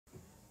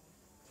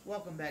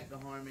Welcome back to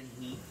Harmon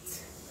Heat.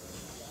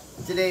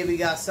 Today we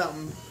got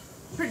something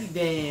pretty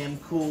damn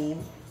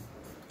cool.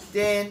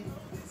 Dan,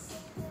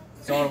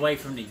 it's all the way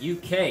from the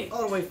UK.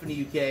 all the way from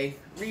the UK.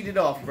 Read it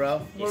off, bro.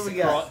 What do we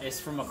got? It's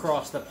from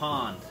across the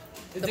pond.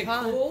 Is it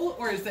cool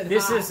or is it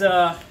This hot? is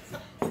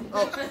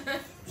Oh,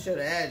 show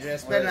the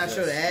address. Better not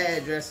show the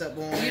address up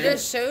on. You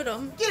just showed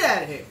them. Get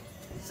out of here.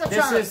 Stop this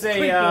trying is to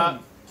creep on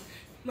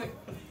me.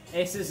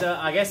 this is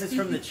I guess it's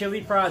from the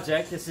Chilli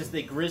project. This is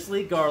the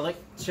Grizzly Garlic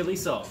chili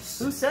sauce.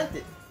 Who sent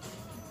it?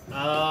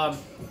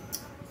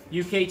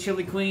 UK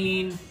Chili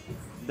Queen,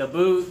 the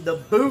boot. The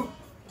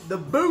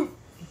boot.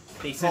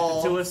 They sent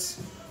it to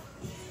us.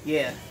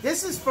 Yeah,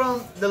 this is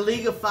from the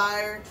League of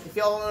Fire. If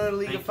y'all know the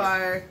League of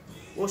Fire,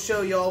 we'll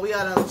show y'all. We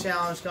got another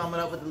challenge coming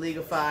up with the League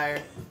of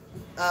Fire.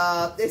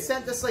 They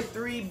sent us like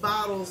 3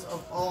 bottles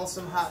of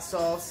awesome hot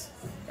sauce,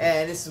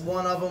 and this is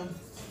one of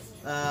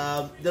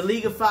them. The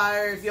League of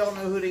Fire, if y'all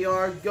know who they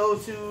are, go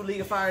to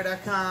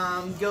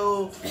leagueoffire.com.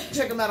 Go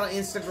check them out on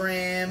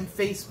Instagram,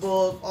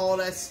 Facebook, all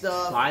that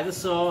stuff. Buy the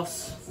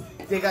sauce.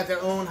 They got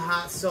their own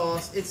hot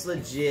sauce. It's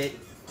legit.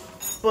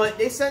 But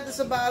they sent us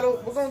a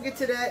bottle. We're going to get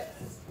to that.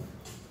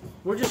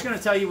 We're just going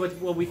to tell you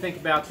what we think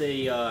about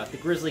the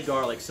Grizzly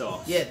Garlic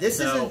sauce. Yeah, this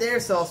isn't their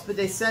sauce, but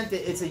they sent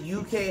it. It's a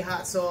UK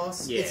hot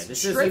sauce. Yeah, it's this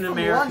straight isn't from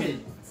American.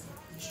 London.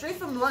 Straight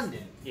from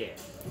London. Yeah.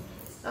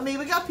 I mean,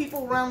 we got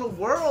people around the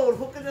world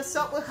hooking us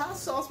up with hot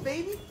sauce,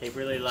 baby. They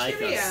really like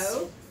Cheerio.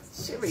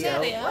 us. Cheerio.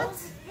 What?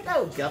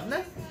 Hello,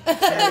 governor.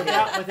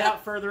 So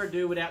without further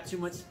ado, without too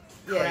much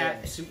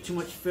crap, too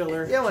much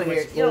filler. You don't want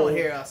to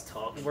hear us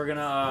talking. We're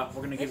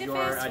gonna give you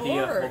our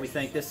idea of what we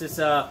think. This is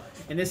and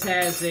this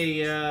has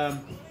a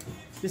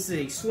this is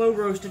a slow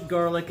roasted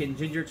garlic and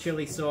ginger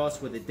chili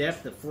sauce with a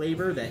depth of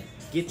flavor that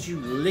gets you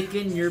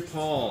licking your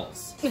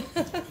paws.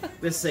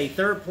 This is a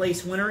 3rd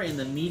place winner in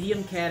the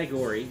medium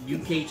category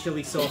UK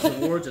Chili Sauce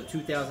Awards of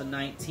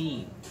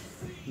 2019.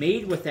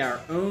 Made with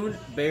our own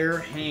bare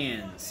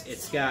hands.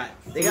 It's got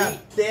they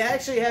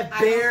actually have I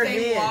bare hope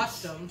they hands.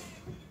 washed them.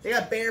 They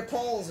got bare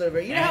paws over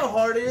it. You know how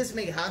hard it is to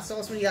make hot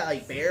sauce when you got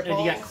like bare paws?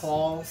 And you got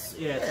claws.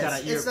 Yeah,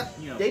 it's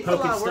got they put a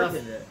poking lot of work stuff.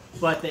 into it.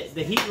 But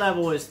the heat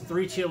level is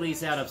 3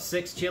 chilies out of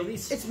 6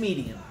 chilies. It's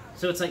medium.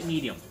 So it's like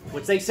medium,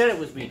 which they said it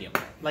was medium.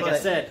 Like I But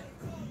said,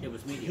 it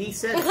was medium. He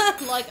said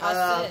Like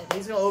I said.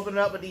 he's gonna open it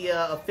up with the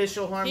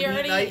official Harmon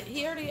Heat night.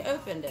 He already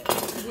opened it.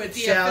 With the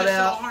Shout official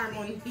out.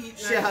 Harmon Heat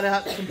Shout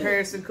out to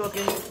Comparison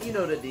Cooking. You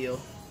know the deal.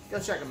 Go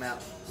check them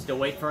out. Still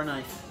wait for a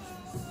knife.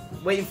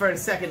 Waiting for the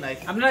second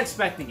knife. I'm not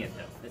expecting it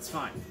though. It's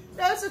fine.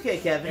 No, it's okay,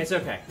 Kevin. It's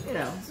okay. You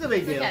know, it's no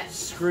big deal. Okay.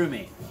 Screw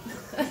me.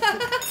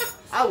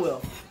 I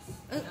will.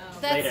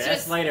 That's Later, just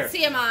that's later.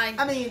 TMI.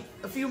 I mean,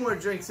 a few more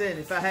drinks in.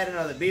 If I had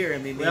another beer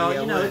in me, maybe Well, I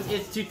you know, would.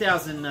 it's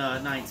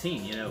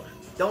 2019. You know,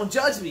 Don't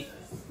judge me.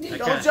 That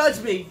Don't kinda- judge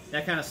me.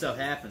 that kind of stuff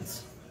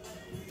happens.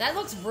 That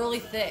looks really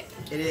thick.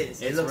 It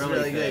is. It It's looks really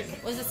really good.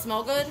 thick. Does it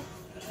smell good?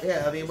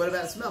 Yeah, I mean, what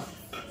about the smell?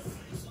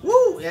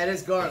 Woo! Yeah,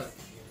 it's garlic.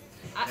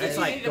 It's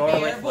You like need a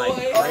garlic, beer, like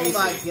boys. Oh crazy.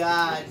 my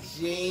God,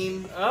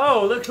 James.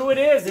 Oh, look who it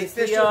is! The It's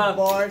the official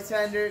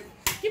bartender.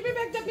 Give me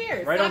back the beer.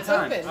 It's Right not on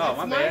time. Open. Oh, That's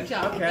my my bad.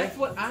 job. Okay. That's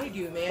what I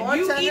do, man.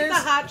 You eat Bartenders- the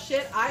hot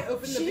shit. I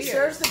open the She beer.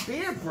 serves the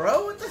beer,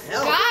 bro. What the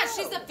hell? God,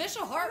 she's the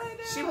official heart.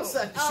 She was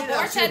such Oh, shit out.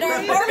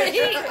 bartender, Harmon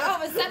Heat.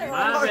 Oh, is that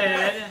My her?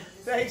 bad.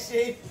 Thanks,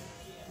 Chief.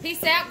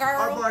 Peace out,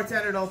 Our girl.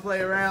 bartender don't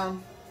play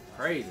around.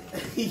 Crazy.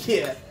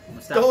 Yeah.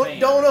 gonna stop paying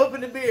Don't her.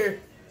 open the beer.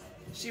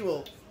 She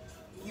will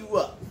you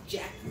up.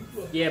 Jack.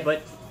 Yeah,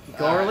 but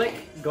garlic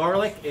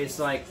is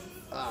like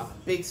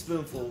Big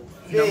spoonful.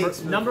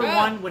 number Ah.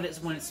 one when it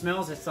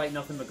smells. It's like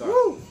nothing but garlic.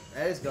 Woo!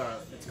 That is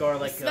garlic. It's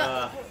garlic.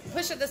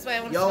 Push it this way.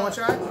 I want to Y'all smell want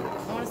to try it?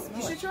 I want to smell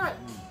You should it. try it.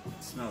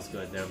 It smells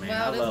good though, man.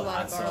 Well, I it is a love lot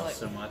hot of garlic. sauce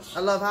so much. I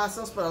love hot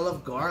sauce, but I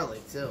love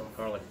garlic too.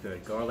 Garlic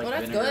good. Garlic Oh,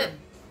 that's vinegar.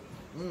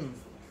 good.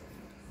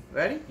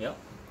 Ready? Yep.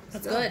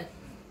 That's go. good.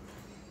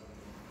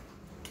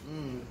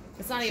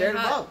 It's not even Share the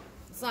hot. bug.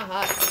 It's not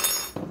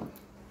hot.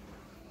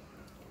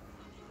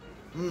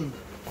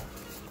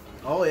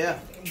 Oh yeah.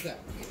 Okay.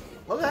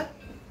 Okay.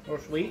 Or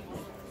sweet.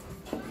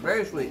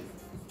 Very sweet.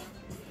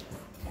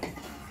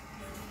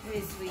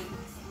 Very sweet.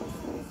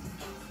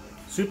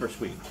 Super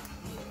sweet.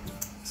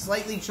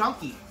 Slightly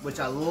chunky, which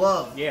I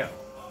love. Yeah.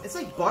 It's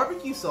like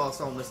barbecue sauce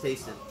almost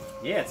tasted.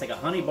 Yeah, it's like a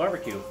honey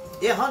barbecue.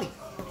 Yeah, honey.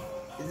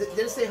 Did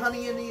it say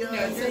honey in the No,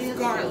 it says ingredients?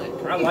 garlic.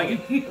 I like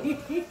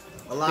it.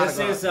 A lot of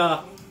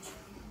garlic.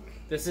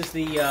 This is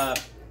the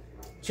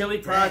Chili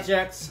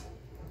Project's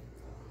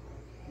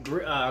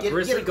Grizzly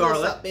get a close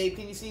Garlic. up, babe.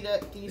 Can you see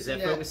that? Can you Is see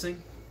that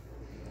focusing?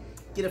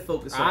 Get a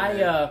focus on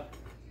that.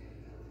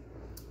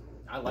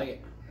 I like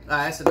it.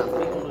 Alright, that's enough.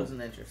 People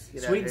losing interest.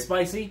 Get out Sweet of and here.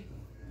 spicy.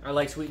 I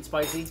like sweet and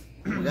spicy.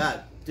 Oh my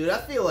God, dude, I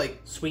feel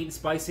like Sweet and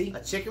spicy. a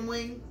chicken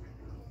wing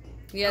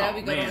Yeah, that'd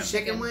be good. man. On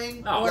Chicken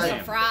wing? Oh, or man. some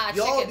fried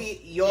Y'all chicken.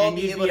 be you'd able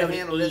be to able to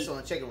handle this eat- on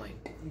a chicken wing.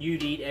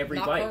 You'd eat every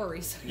Not bite.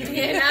 furries.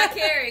 Yeah, not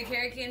Carrie.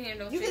 Carrie can't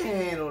handle You chicken.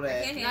 can handle I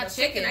that. can't handle Not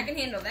chicken. chicken. I can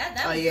handle that.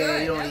 That Oh, was yeah,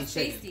 good. you don't that eat was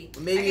chicken. tasty.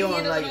 Maybe I can on,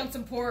 handle like, it on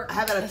some pork.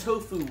 How about a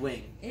tofu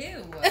wing? Ew. Are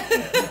you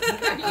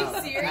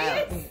Oh,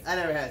 serious? I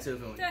never had tofu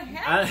What wing. the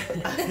heck?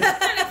 What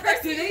kind of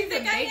person do you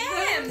think I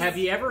am? Have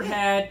you ever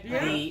had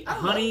the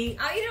honey?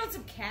 I'll eat it on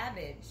some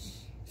cabbage.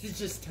 It's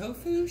just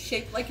tofu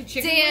shaped like a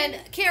chicken Dan, wing?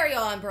 carry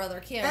on, brother.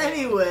 Carry on.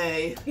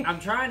 Anyway, I'm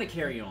trying to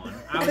carry on.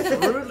 I was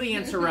rudely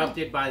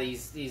interrupted by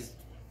these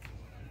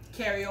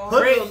Carry on.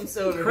 hoodlums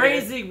over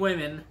crazy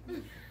women.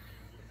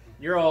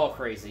 You're all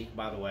crazy,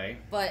 by the way.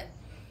 But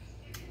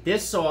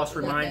This sauce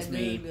reminds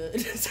me. Good.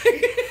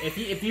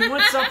 If you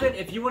want something,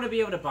 if you want to be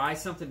able to buy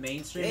something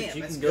mainstream Damn, that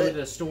you that's can go good. to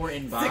the store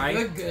and It's buy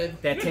a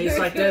good. that tastes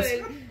like this,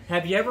 Good.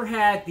 have you ever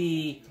had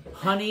the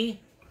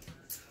honey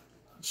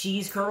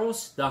cheese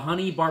curls? The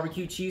honey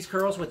barbecue cheese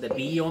curls with the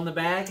bee on the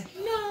bag?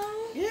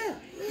 No. Yeah.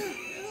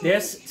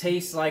 This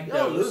tastes like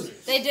No those.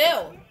 losers. They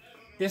do.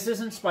 This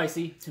isn't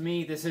spicy. To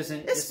me, this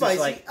isn't. It's this spicy. Is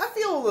like, I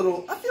feel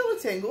a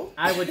tingle.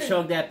 I would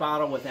chug that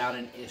bottle without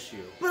an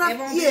issue. But It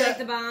won't be like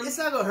the bomb? it's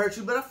not gonna hurt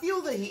you. But I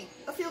feel the heat.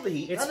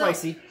 It's I know.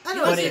 spicy. I know.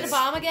 You wanna But see it's the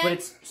bomb again? But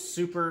it's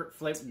super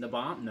flavored. The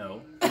bomb?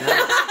 No.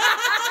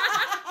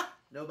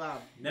 no bomb.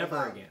 Never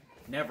no bomb. again.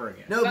 Never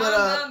again. No, Bomb, but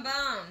bomb,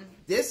 bomb.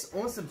 this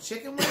on some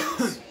chicken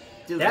wings,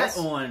 dude. That's That's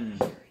on.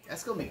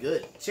 that's gonna be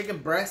good. Chicken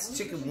breasts,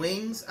 chicken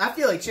wings. I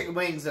feel like chicken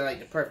wings are like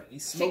the perfect. You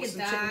smoke Chicken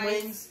some chicken thighs.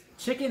 wings.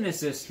 Chicken is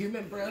just.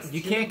 Human breast.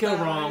 You human can't go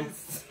wrong.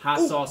 thighs. Hot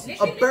Ooh, sausage.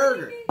 a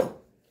burger.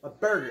 A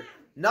burger.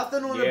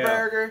 Nothing on Yeah. a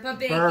burger. But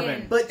bacon.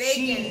 Bourbon. But bacon.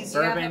 cheese. You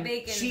gotta Bourbon. put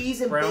bacon.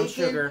 Cheese and Brown bacon,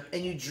 sugar.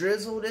 and you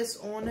drizzle this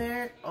on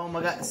there. Oh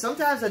my god!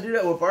 Sometimes I do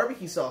that with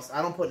barbecue sauce.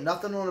 I don't put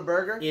nothing on a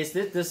burger. Is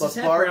this? Does But this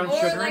have bar- brown Or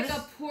sugar like in it?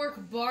 a pork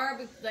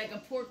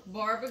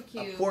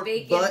barbecue A pork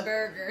bacon butt,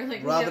 burger.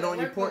 Like rub we it have on to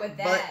your work pork with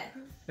butt. that.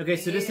 Okay,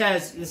 so this Yeah.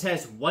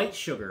 has white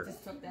sugar,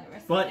 Just took that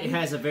recipe. but it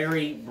has a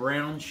very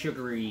brown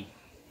sugary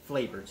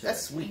flavor to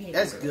That's it. sweet.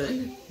 That's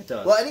good. It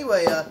does. Well,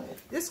 anyway,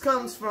 this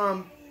comes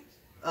from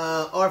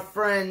our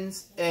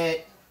friends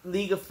at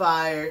League of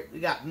Fire. We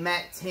got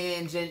Matt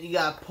Tangent. You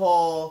got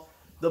Paul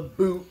the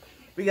Boot.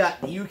 We got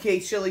the UK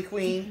Chili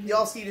Queen.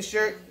 Y'all see the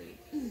shirt?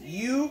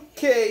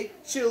 UK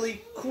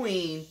Chili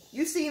Queen.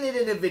 You seen it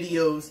in the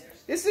videos.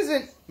 This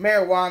isn't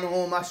marijuana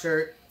on my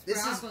shirt.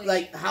 This Broccoli. is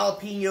like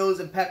jalapenos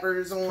and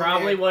peppers on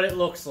Probably there. what it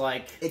looks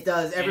like. It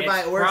does. And Everybody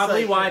it's at work.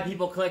 probably like, why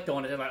people clicked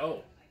on it. They're like,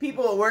 oh,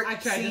 people at work I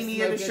tried see to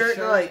me in the smoke shirt. this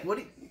They're shirt. like,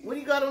 what do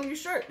you got on your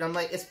shirt? And I'm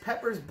like, it's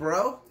peppers,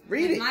 bro.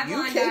 Read With it. my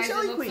blind UK eyes, Chili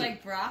it looks Queen.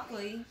 like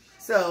broccoli.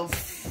 So,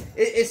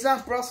 it's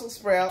not Brussels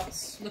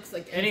sprouts. Looks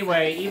like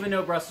anyway, even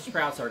though Brussels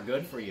sprouts are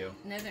good for you,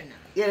 No, they're not.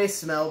 Yeah, they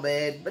smell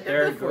bad, but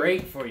they're good for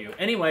great you. for you.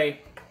 Anyway,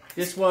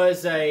 this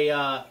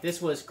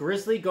was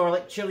Grizzly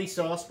Garlic Chili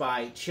Sauce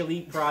by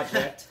Chili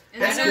Project,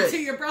 And That's they're Add not, it to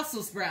your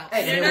Brussels sprouts.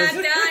 Hey, they're and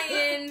it not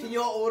Can dying.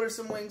 y'all order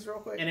some wings real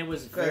quick? and it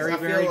was 'Cause very, I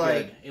feel very like-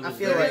 good. It I was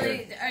feel very like-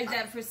 good. Really? Is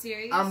that for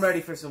serious? I'm ready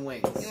for some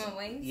wings. You want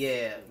wings?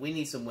 Yeah, we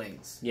need some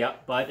wings.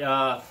 Yep, but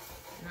Not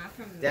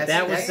from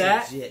That was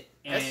that. legit.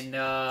 and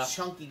That's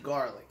chunky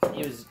garlic.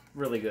 it was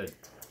really good.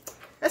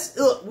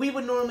 Look, we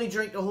would normally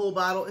drink the whole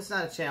bottle. It's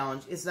not a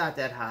challenge. It's not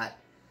that hot.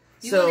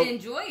 You So, want to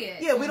enjoy it.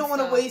 yeah, we don't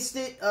want to So- waste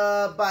it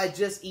by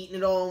just eating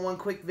it all in one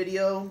quick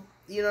video.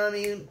 You know what I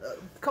mean?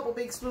 A couple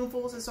big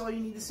spoonfuls, that's all you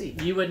need to see.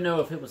 You would know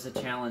if it was a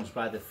challenge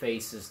by the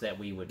faces that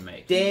we would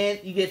make. Dan,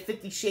 you get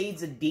 50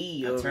 Shades of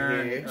D I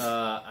over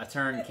here.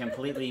 turn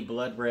completely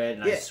blood red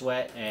and I Yeah.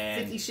 sweat 50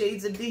 and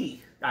Shades of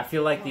D. I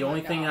feel like the Oh my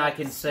only thing God. I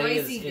can say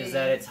Spicy is Dan.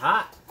 that it's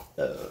hot.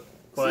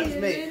 But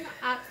Excuse me.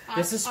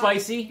 this is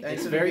spicy. Thanks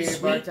It's for the very beer,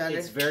 sweet. bartender.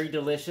 It's very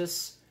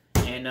delicious.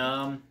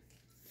 And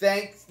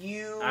Thank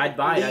you, I'd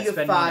buy it. League I'd of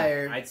spend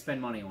Fire. money. I'd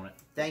spend money on it.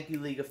 Thank you,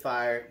 League of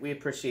Fire. We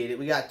appreciate it.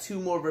 We got 2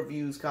 more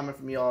reviews coming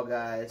from y'all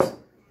guys.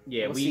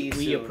 Yeah, We'll see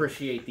we you soon.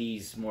 appreciate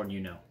these more than you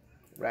know.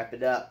 Wrap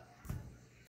it up.